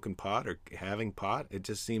smoking pot or having pot. It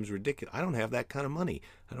just seems ridiculous. I don't have that kind of money.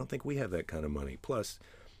 I don't think we have that kind of money. Plus,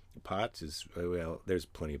 pot is, there's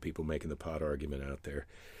plenty of people making the pot argument out there.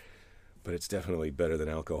 But it's definitely better than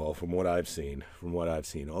alcohol from what I've seen.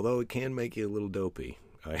 Although it can make you a little dopey.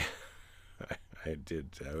 I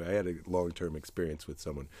had a long-term experience with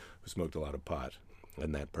someone who smoked a lot of pot,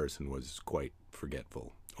 and that person was quite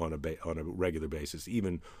forgetful on a regular basis,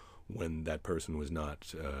 even when that person was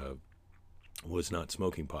not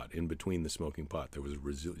smoking pot. In between the smoking pot, there was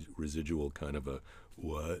residual kind of a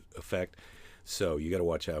what effect. So you got to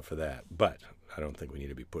watch out for that. But I don't think we need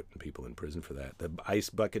to be putting people in prison for that. The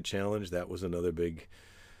ice bucket challenge, that was another big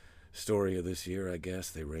story of this year, I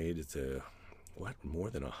guess. They raided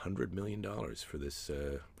more than $100 million for this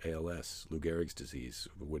ALS, Lou Gehrig's disease,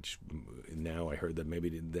 which now I heard that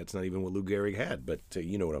maybe that's not even what Lou Gehrig had, but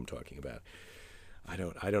you know what I'm talking about. I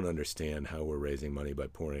don't understand how we're raising money by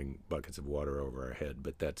pouring buckets of water over our head,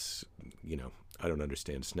 but that's, I don't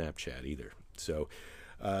understand Snapchat either. So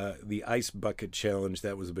the ice bucket challenge,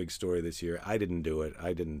 that was a big story this year. I didn't do it.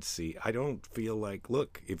 I don't feel like,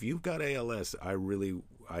 look, if you've got ALS, I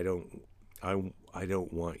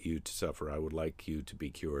don't want you to suffer. I would like you to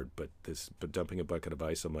be cured, but dumping a bucket of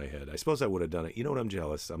ice on my head, I suppose I would have done it. You know what? I'm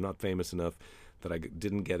jealous. I'm not famous enough that I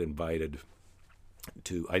didn't get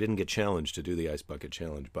challenged to do the ice bucket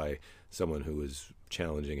challenge by someone who was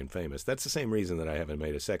challenging and famous. That's the same reason that I haven't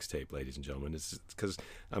made a sex tape, ladies and gentlemen. It's because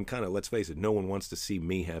I'm kind of, let's face it, no one wants to see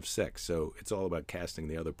me have sex. So it's all about casting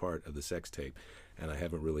the other part of the sex tape. And I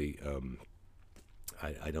haven't really,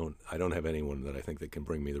 I don't have anyone that I think that can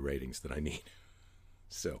bring me the ratings that I need.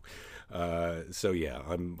 So yeah,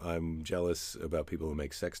 I'm jealous about people who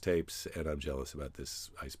make sex tapes, and I'm jealous about this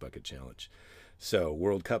ice bucket challenge. So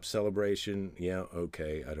World Cup celebration, yeah,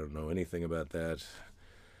 okay, I don't know anything about that.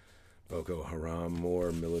 Boko Haram,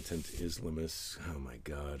 more militant Islamists. Oh my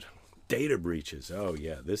God. Data breaches. Oh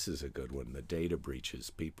yeah, this is a good one. The data breaches.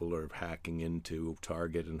 People are hacking into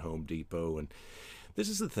Target and Home Depot, and this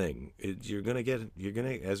is the thing. You're gonna,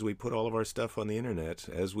 as we put all of our stuff on the internet,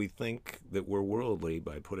 as we think that we're worldly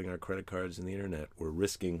by putting our credit cards in the internet, we're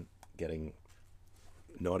risking getting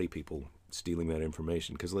naughty people stealing that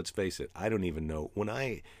information. Because let's face it, I don't even know. When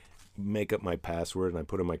I make up my password and I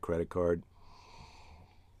put in my credit card,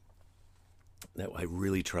 I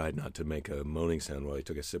really tried not to make a moaning sound while I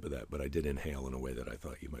took a sip of that, but I did inhale in a way that I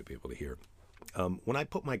thought you might be able to hear. When I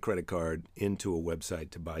put my credit card into a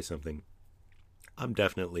website to buy something, I'm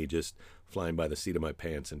definitely just flying by the seat of my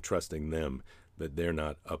pants and trusting them that they're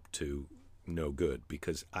not up to no good,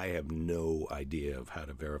 because I have no idea of how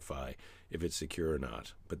to verify if it's secure or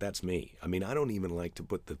not. But that's me. I mean, I don't even like to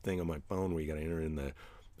put the thing on my phone where you got to enter in the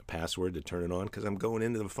password to turn it on because I'm going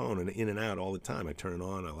into the phone and in and out all the time. I turn it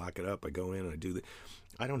on, I lock it up, I go in, I do the.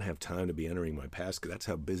 I don't have time to be entering my passcode. That's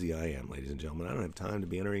how busy I am, ladies and gentlemen. I don't have time to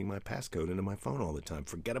be entering my passcode into my phone all the time.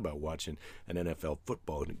 Forget about watching an NFL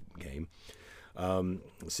football game.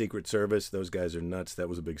 Secret Service, those guys are nuts. That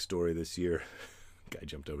was a big story this year. Guy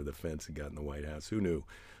jumped over the fence and got in the White House. Who knew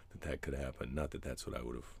that could happen? Not that that's what I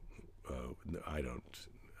would have.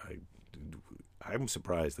 I'm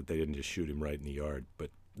surprised that they didn't just shoot him right in the yard,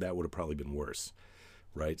 but that would have probably been worse,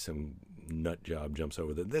 right? Some nut job jumps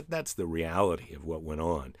over that's the reality of what went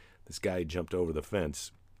on. This guy jumped over the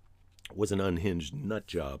fence, was an unhinged nut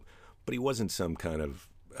job, but he wasn't some kind of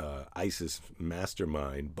ISIS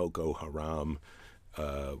mastermind, Boko Haram,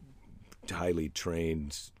 highly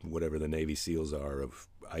trained, whatever the Navy SEALs are of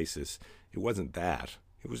ISIS. It wasn't that.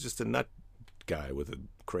 It was just a nut guy with a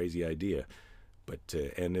crazy idea. But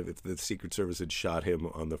and if the Secret Service had shot him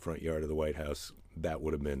on the front yard of the White House, that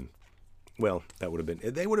would have been, well, that would have been,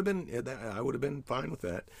 they would have been, I would have been fine with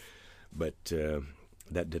that. But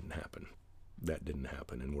that didn't happen. That didn't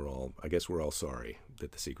happen, and I guess we're all sorry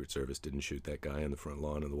that the Secret Service didn't shoot that guy on the front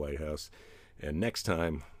lawn of the White House. And next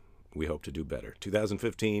time, we hope to do better.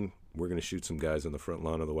 2015, we're going to shoot some guys on the front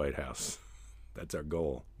lawn of the White House. That's our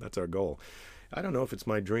goal. That's our goal. I don't know if it's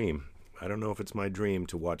my dream. I don't know if it's my dream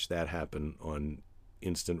to watch that happen on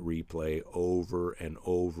instant replay over and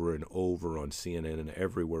over and over on CNN and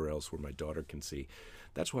everywhere else where my daughter can see.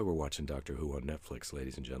 That's why we're watching Doctor Who on Netflix,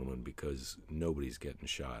 ladies and gentlemen, because nobody's getting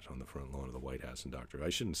shot on the front lawn of the White House in Doctor Who. I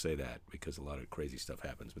shouldn't say that because a lot of crazy stuff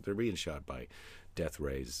happens, but they're being shot by death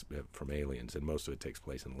rays from aliens, and most of it takes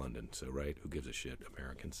place in London. So, right, who gives a shit,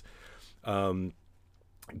 Americans?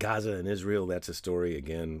 Gaza and Israel, that's a story.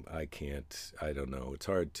 Again, I don't know. It's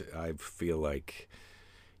hard to, I feel like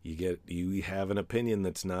you have an opinion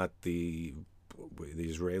that's not the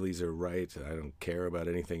Israelis are right, I don't care about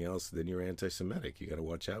anything else, then you're anti-Semitic. You got to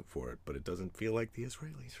watch out for it. But it doesn't feel like the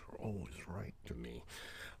Israelis are always right to me.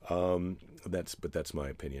 That's my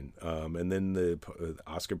opinion. And then the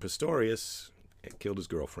Oscar Pistorius killed his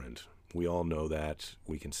girlfriend. We all know that.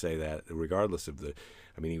 We can say that regardless of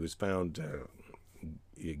he was found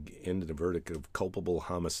ended a verdict of culpable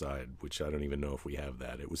homicide, which I don't even know if we have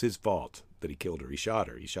that. It was his fault that he killed her. He shot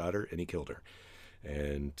her and he killed her.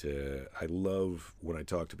 And I love when I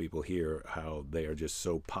talk to people here how they are just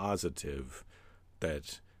so positive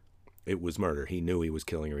that it was murder. He knew he was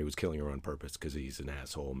killing her. He was killing her on purpose because he's an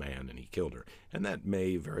asshole man and he killed her. And that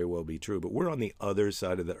may very well be true. But we're on the other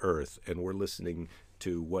side of the earth and we're listening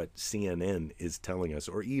to what CNN is telling us.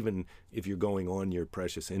 Or even if you're going on your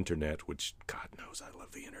precious internet, which God knows I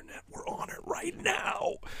love the internet. We're on it right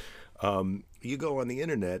now. You go on the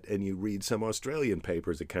internet and you read some Australian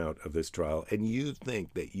paper's account of this trial and you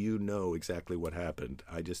think that you know exactly what happened.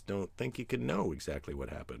 I just don't think you can know exactly what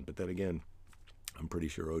happened. But then again, I'm pretty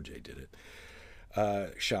sure OJ did it.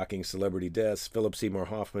 Shocking celebrity deaths. Philip Seymour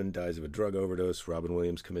Hoffman dies of a drug overdose. Robin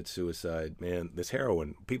Williams commits suicide. Man, this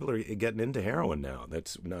heroin. People are getting into heroin now.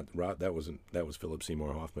 That was Philip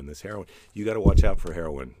Seymour Hoffman. This heroin. You got to watch out for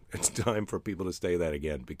heroin. It's time for people to say that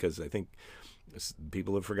again because I think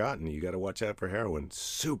people have forgotten. You got to watch out for heroin.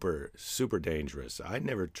 Super, super dangerous. I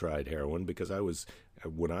never tried heroin because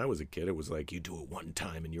when I was a kid, it was like you do it one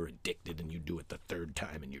time and you're addicted, and you do it the third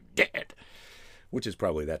time and you're dead. Which is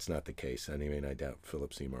probably, that's not the case. I mean, I doubt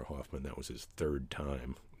Philip Seymour Hoffman, that was his third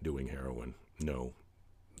time doing heroin. No,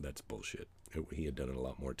 that's bullshit. He had done it a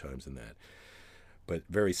lot more times than that. But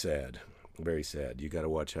very sad, very sad. You got to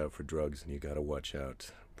watch out for drugs, and you got to watch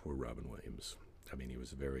out. Poor Robin Williams. I mean, he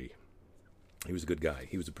was a good guy.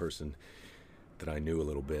 He was a person that I knew a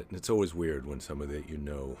little bit. And it's always weird when somebody that you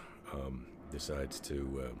know decides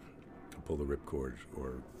to pull the ripcord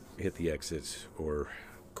or hit the exit or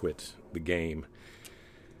quit the game.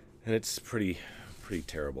 And it's pretty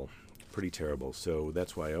terrible. Pretty terrible. So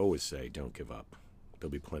that's why I always say don't give up.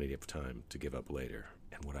 There'll be plenty of time to give up later.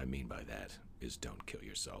 And what I mean by that is don't kill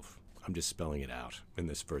yourself. I'm just spelling it out in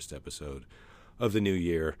this first episode of the new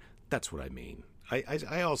year. That's what I mean.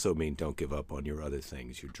 I also mean don't give up on your other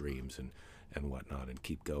things, your dreams and whatnot, and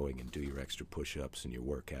keep going and do your extra push-ups and your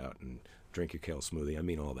workout and drink your kale smoothie. I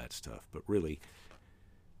mean all that stuff. But really,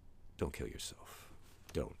 don't kill yourself.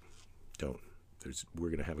 Don't. We're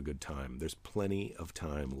going to have a good time. There's plenty of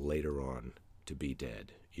time later on to be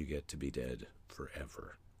dead. You get to be dead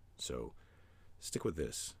forever. So stick with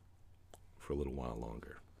this for a little while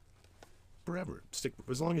longer. Forever. Stick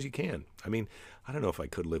as long as you can. I mean, I don't know if I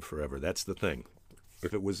could live forever. That's the thing.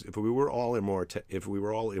 If we were all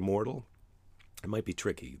immortal, it might be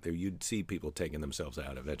tricky. You'd see people taking themselves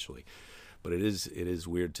out eventually. But it is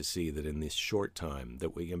weird to see that in this short time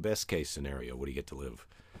that in best case scenario, what do you get to live?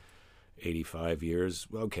 85 years.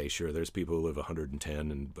 Okay, sure, there's people who live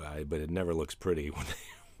 110, but it never looks pretty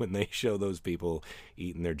when they show those people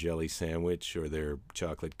eating their jelly sandwich or their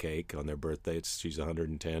chocolate cake on their birthday. She's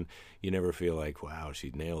 110. You never feel like, wow,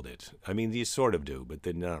 she nailed it. I mean, you sort of do, but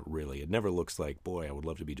they're not really. It never looks like, boy, I would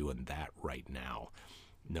love to be doing that right now.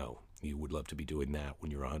 No, you would love to be doing that when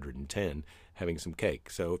you're 110, having some cake.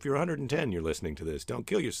 So if you're 110, you're listening to this, don't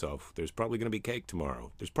kill yourself. There's probably going to be cake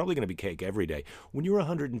tomorrow. There's probably going to be cake every day. When you're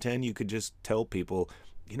 110, you could just tell people,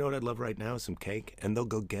 you know what I'd love right now is some cake, and they'll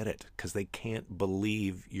go get it because they can't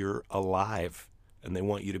believe you're alive and they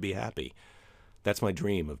want you to be happy. That's my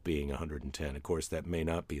dream of being 110. Of course, that may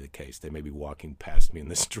not be the case. They may be walking past me in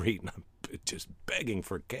the street and I'm just begging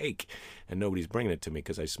for cake and nobody's bringing it to me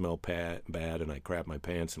because I smell bad and I crap my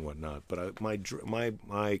pants and whatnot. But my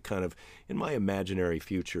kind of, in my imaginary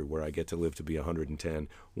future where I get to live to be 110,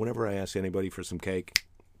 whenever I ask anybody for some cake,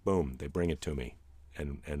 boom, they bring it to me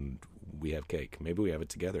and we have cake. Maybe we have it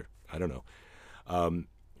together. I don't know.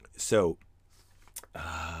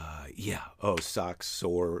 Yeah. Oh, stocks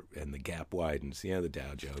soar and the gap widens. Yeah, the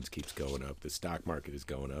Dow Jones keeps going up. The stock market is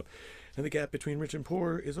going up. And the gap between rich and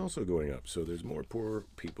poor is also going up. So there's more poor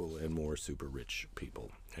people and more super rich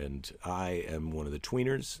people. And I am one of the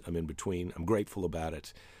tweeners. I'm in between. I'm grateful about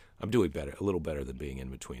it. I'm doing better, a little better than being in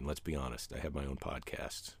between. Let's be honest. I have my own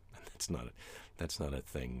podcast. That's not a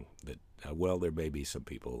thing that, well, there may be some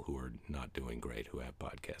people who are not doing great who have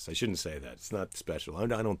podcasts. I shouldn't say that. It's not special. I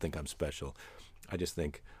don't think I'm special. I just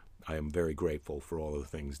think I am very grateful for all of the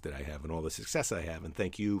things that I have and all the success I have. And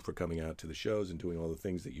thank you for coming out to the shows and doing all the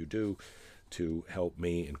things that you do to help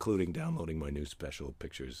me, including downloading my new special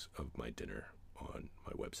pictures of my dinner on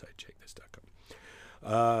my website, jakethis.com.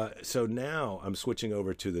 So now I'm switching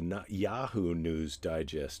over to the Yahoo News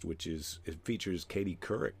Digest, it features Katie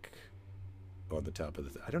Couric on the top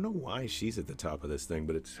of I don't know why she's at the top of this thing,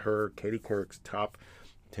 but it's her, Katie Couric's top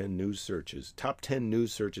 10 news searches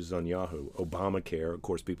on Yahoo. Obamacare, of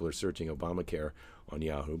course, people are searching Obamacare on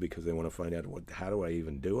Yahoo because they want to find out how do I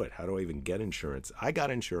even do it? How do I even get insurance? I got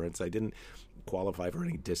insurance. I didn't qualify for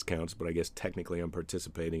any discounts, but I guess technically I'm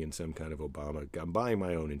participating in some kind of Obama. I'm buying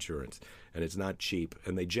my own insurance, and it's not cheap,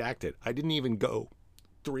 and they jacked it. I didn't even go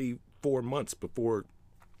 3-4 months before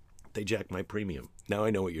they jacked my premium. Now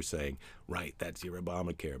I know what you're saying. Right, that's your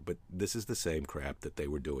Obamacare, but this is the same crap that they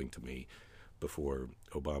were doing to me before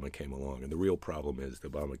Obama came along. And the real problem is the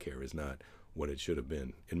Obamacare is not what it should have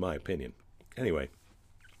been, in my opinion. Anyway,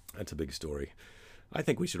 that's a big story. I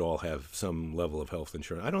think we should all have some level of health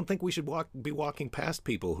insurance. I don't think we should be walking past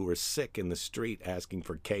people who are sick in the street asking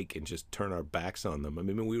for cake and just turn our backs on them. I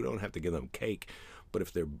mean, we don't have to give them cake, but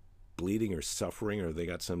if they're bleeding or suffering or they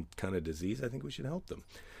got some kind of disease, I think we should help them.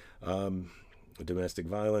 Domestic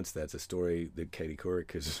violence, that's a story that Katie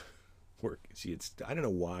Couric is I don't know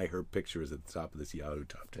why her picture is at the top of this Yahoo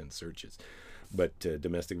top 10 searches, but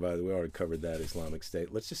domestic violence, we already covered that. Islamic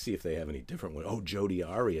State. Let's just see if they have any different one. Oh, Jodi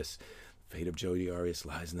Arias. Fate of Jodi Arias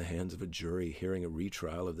lies in the hands of a jury hearing a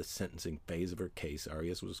retrial of the sentencing phase of her case.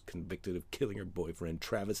 Arias was convicted of killing her boyfriend,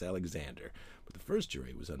 Travis Alexander, but the first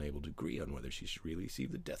jury was unable to agree on whether she should really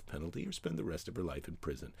receive the death penalty or spend the rest of her life in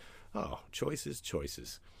prison. Oh, choices.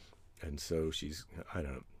 And so I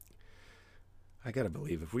don't know. I gotta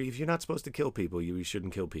believe if you're not supposed to kill people, you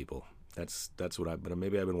shouldn't kill people. That's what but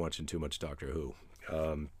maybe I've been watching too much Doctor Who.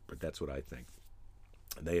 But that's what I think.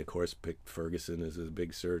 They, of course, picked Ferguson as a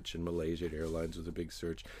big search, and Malaysia Airlines was a big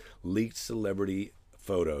search. Leaked celebrity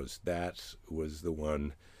photos. That was the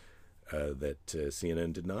one that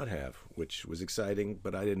CNN did not have, which was exciting.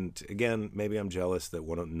 But I didn't. Again, maybe I'm jealous that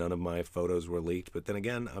none of my photos were leaked. But then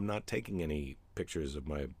again, I'm not taking any pictures of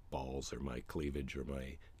my balls or my cleavage or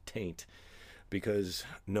my taint, because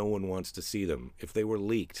no one wants to see them. If they were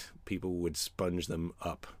leaked, people would sponge them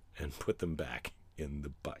up and put them back in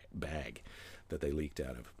the bag that they leaked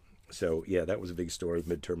out of. So, yeah, that was a big story.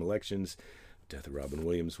 Midterm elections. Death of Robin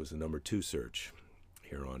Williams was the number 2 search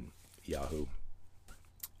here on Yahoo.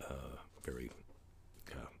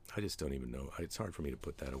 I just don't even know. It's hard for me to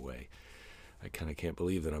put that away. I kind of can't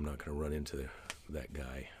believe that I'm not going to run into that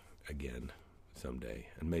guy again someday.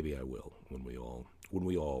 And maybe I will when we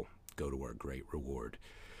all go to our great reward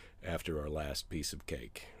after our last piece of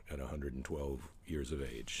cake at 112 years of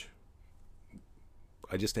age.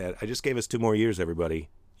 I just gave us 2 more years, everybody.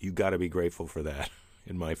 You got to be grateful for that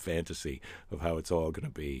in my fantasy of how it's all going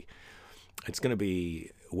to be. It's going to be,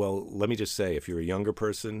 well, let me just say, if you're a younger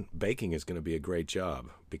person, baking is going to be a great job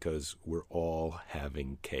because we're all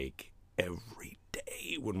having cake every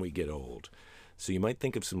day when we get old. So you might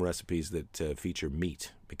think of some recipes that feature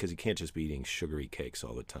meat, because you can't just be eating sugary cakes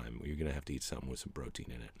all the time. You're going to have to eat something with some protein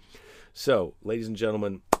in it. So, ladies and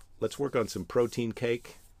gentlemen, let's work on some protein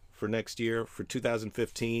cake for next year. For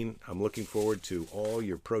 2015, I'm looking forward to all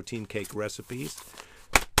your protein cake recipes.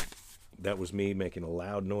 That was me making a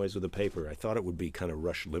loud noise with a paper. I thought it would be kind of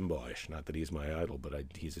Rush Limbaugh-ish. Not that he's my idol, but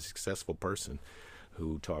he's a successful person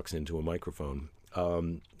who talks into a microphone.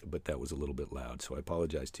 But that was a little bit loud, so I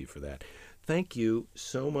apologize to you for that. Thank you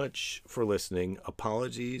so much for listening.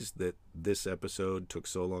 Apologies that this episode took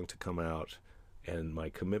so long to come out. And my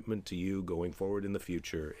commitment to you going forward in the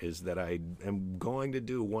future is that I am going to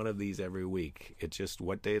do one of these every week. It's just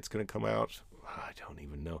what day it's going to come out, I don't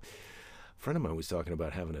even know. A friend of mine was talking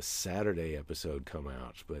about having a Saturday episode come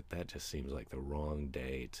out, but that just seems like the wrong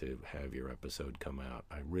day to have your episode come out.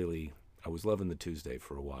 I was loving the Tuesday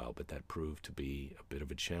for a while, but that proved to be a bit of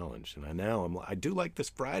a challenge. And I do like this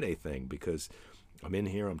Friday thing because I'm in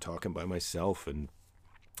here, I'm talking by myself, and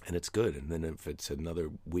it's good. And then if it's another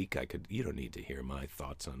week, you don't need to hear my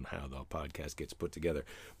thoughts on how the podcast gets put together.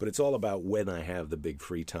 But it's all about when I have the big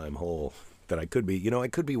free time hole that I could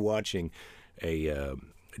be watching a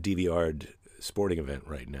DVR'd sporting event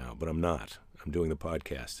right now, but I'm not. I'm doing the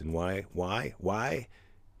podcast. And why?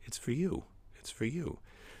 It's for you. It's for you.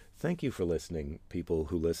 Thank you for listening, people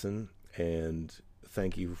who listen, and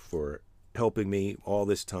thank you for helping me all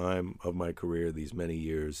this time of my career, these many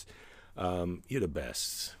years. You're the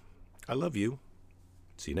best. I love you.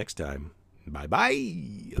 See you next time. Bye-bye.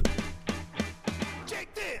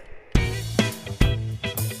 Jakethis.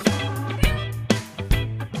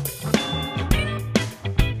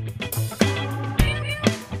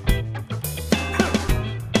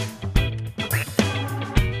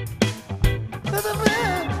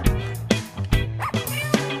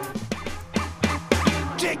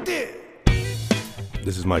 Jakethis.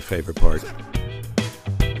 This is my favorite part.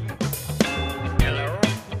 Hello?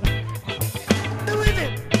 Who is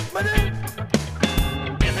it? Mother?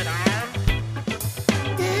 Is it on?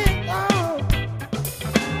 Yeah, oh.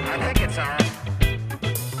 I think it's on.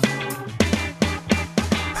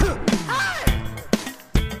 Hi.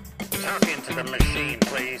 Talk into the machine,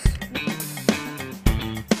 please.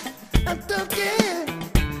 I'm talking.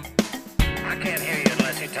 I can't hear you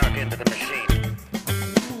unless you talk into the machine.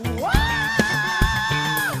 Wow.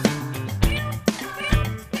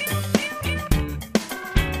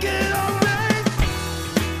 Get it all right.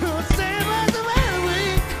 Say it was a bad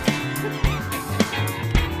week.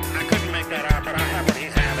 I couldn't make that out, but I have what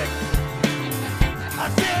he's having. I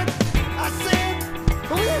said,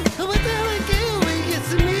 what the hell again when you get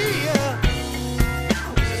to me?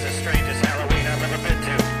 This is the strangest Halloween I've ever been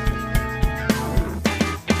to.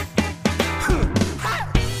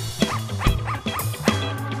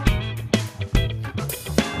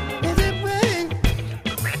 Is it rain?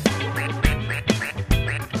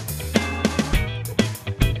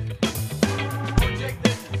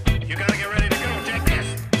 You gotta get ready to go, Jakethis.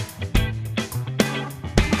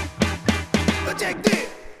 Jakethis.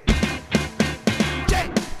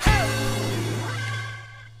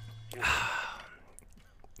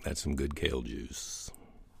 That's some good kale juice.